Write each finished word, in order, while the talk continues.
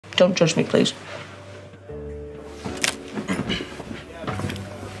Don't judge me, please.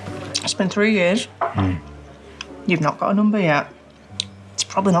 It's been 3 years. You've not got a number yet. It's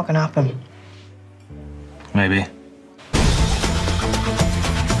probably not going to happen. Maybe.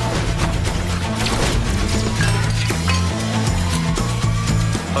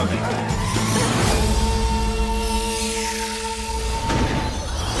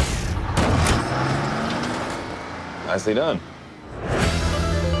 Nicely done.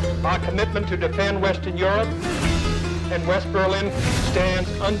 Our commitment to defend Western Europe and West Berlin stands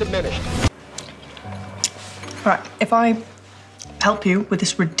undiminished. Right, if I help you with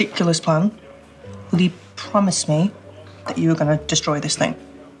this ridiculous plan, will you promise me that you are going to destroy this thing?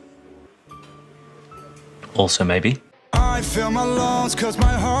 Also, maybe. I feel my lungs cause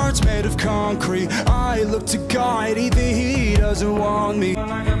my heart's made of concrete. I look to God, even he doesn't want me.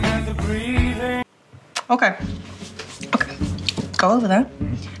 Okay. Okay. Go over there,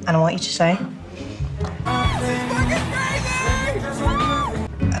 and I want you to say...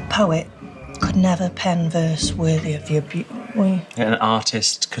 A poet could never pen verse worthy of your beauty. An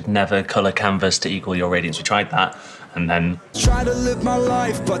artist could never colour canvas to equal your radiance. We tried that, and then... Try to live my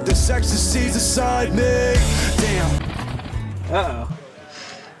life, but this ecstasy's beside me. Damn.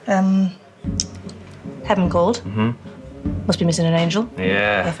 Heaven Called. Mm-hmm. Must be missing an angel.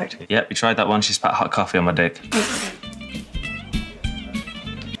 Yeah. Perfect. Yep, we tried that one. She spat hot coffee on my dick.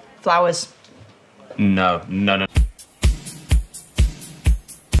 Flowers. No.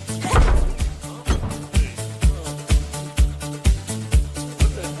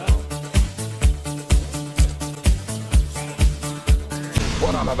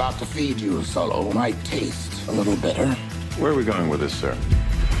 What I'm about to feed you, Solo, might taste a little bitter. Where are we going with this, sir?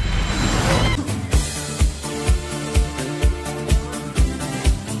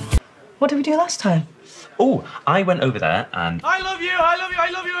 What did we do last time? Oh, I went over there and... I love you!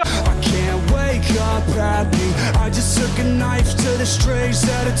 I can't wake up happy. I just took a knife to the strings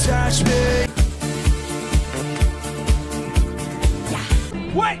that attach me.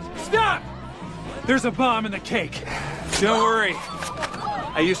 Wait! Stop! There's a bomb in the cake. Don't worry.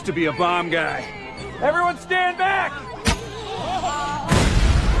 I used to be a bomb guy. Everyone stand back!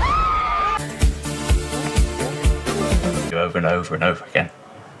 Over and over and over again.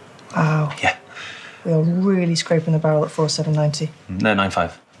 Wow. Yeah. We are really scraping the barrel at 4790. No,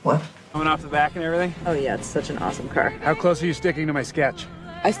 9.5. What? Coming off the back and everything? Oh yeah, it's such an awesome car. How close are you sticking to my sketch?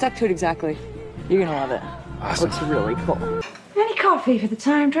 I stuck to it exactly. You're gonna love it. Awesome. Looks really cool. Any coffee for the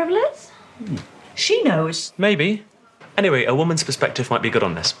time travelers? She knows. Maybe. Anyway, a woman's perspective might be good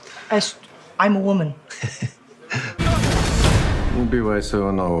on this. I'm a woman. Убивай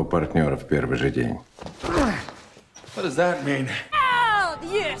своего нового партнера в первый же день. What does that mean? Oh,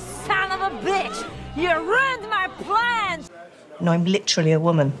 you son of a bitch! You ruined my plans! No, I'm literally a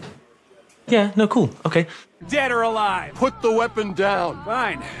woman. Yeah, no, cool. Okay. Dead or alive? Put the weapon down.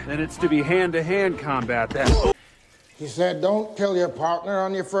 Fine. Then it's to be hand-to-hand combat then. He said, don't kill your partner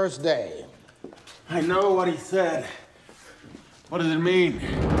on your first day. I know what he said. What does it mean?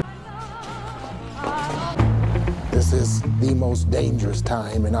 This is the most dangerous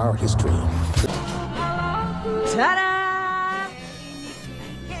time in our history. Ta-da!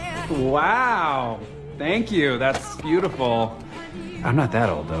 Wow. Thank you. That's beautiful. I'm not that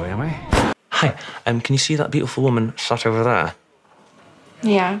old, though, am I? Hi, can you see that beautiful woman sat over there?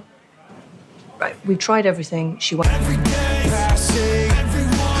 Yeah. Right, we've tried everything. She went... Every day passing,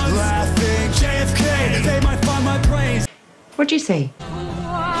 everyone laughing. JFK, they might find my brains. What'd you say?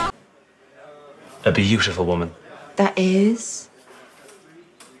 A beautiful woman. That is...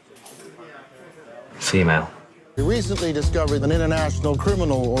 Female. We recently discovered an international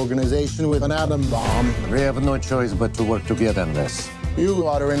criminal organization with an atom bomb. We have no choice but to work together on this. You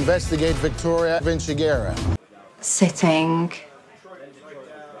ought to investigate Victoria Vinciguerra. Sitting.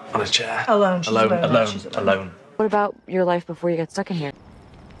 On a chair. Alone. She's alone. She's alone. What about your life before you got stuck in here?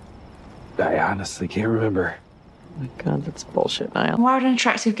 I honestly can't remember. Oh my God, that's bullshit, Niall. Why would an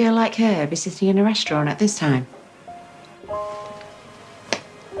attractive girl like her be sitting in a restaurant at this time?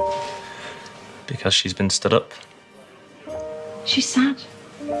 Because she's been stood up. She's sad.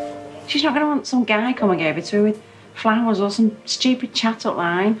 She's not going to want some guy coming over to her with flowers or some stupid chat-up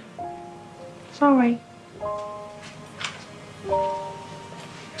line. Sorry.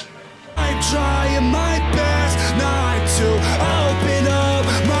 I'm trying my best not to open up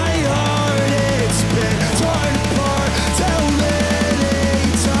my heart. It's been torn apart too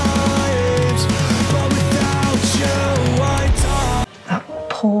many times, but without you, I die. That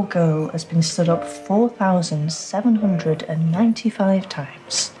poor girl has been stood up 4,795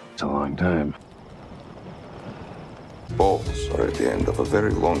 times. It's a long time. Balls are at the end of a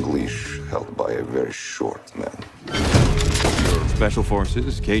very long leash held by a very short man. Special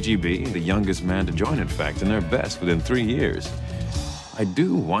Forces, KGB, the youngest man to join, in fact, and their best within 3 years. I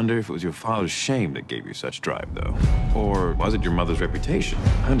do wonder if it was your father's shame that gave you such drive, though. Or was it your mother's reputation?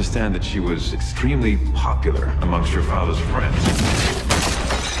 I understand that she was extremely popular amongst your father's friends.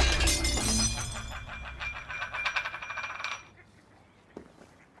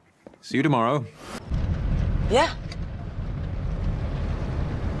 See you tomorrow. Yeah.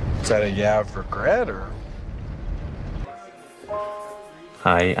 Is that a yeah of regret, or?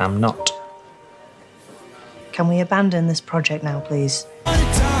 I am not. Can we abandon this project now, please?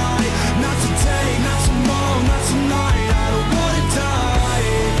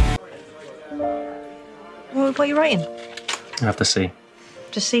 What are you writing? I have to see.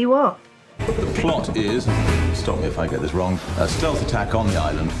 To see what? The plot is, stop me if I get this wrong, a stealth attack on the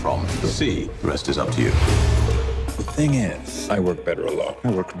island from the sea. The rest is up to you. The thing is, I work better alone.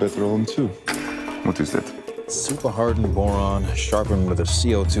 I work better alone too. What is that? Super hardened boron sharpened with a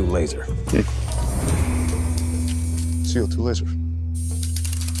CO2 laser. CO2 laser.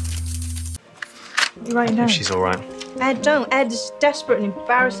 You writing down? She's all right. Ed, don't. Ed, it's desperate and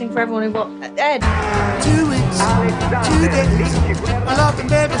embarrassing for everyone who wants. Ed! 2 weeks, 2 days. My love and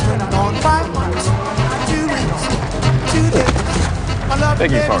baby's been gone 5 months. 2 weeks, 2 days. My love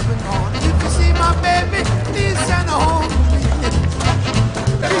and baby's been gone. You can see my baby, please send her home to me.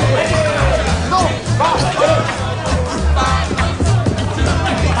 No!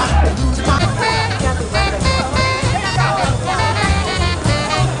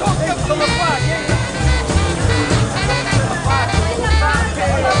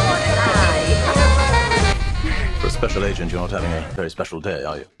 For a special agent, you're not having a very special day,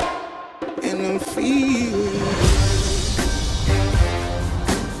 are you? And I'm feeling.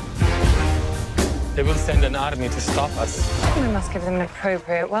 They will send an army to stop us. We must give them an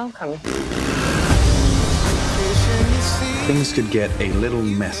appropriate welcome. Things could get a little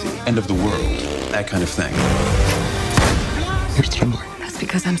messy. End of the world, that kind of thing. You're trembling. That's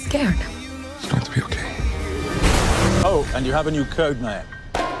because I'm scared. It's going to be okay. Oh, and you have a new code name.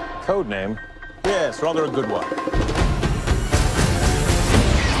 Code name? Yes, rather a good one.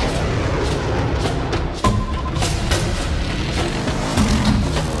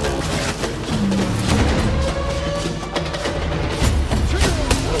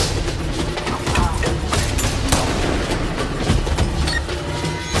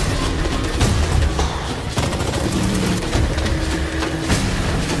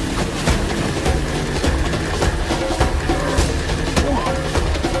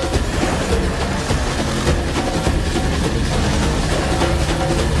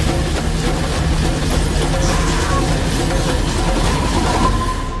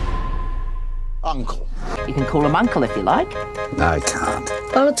 Uncle. You can call him Uncle if you like. I can't.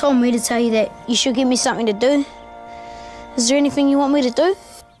 Lola told me to tell you that you should give me something to do. Is there anything you want me to do?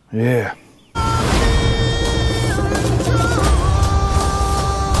 Yeah.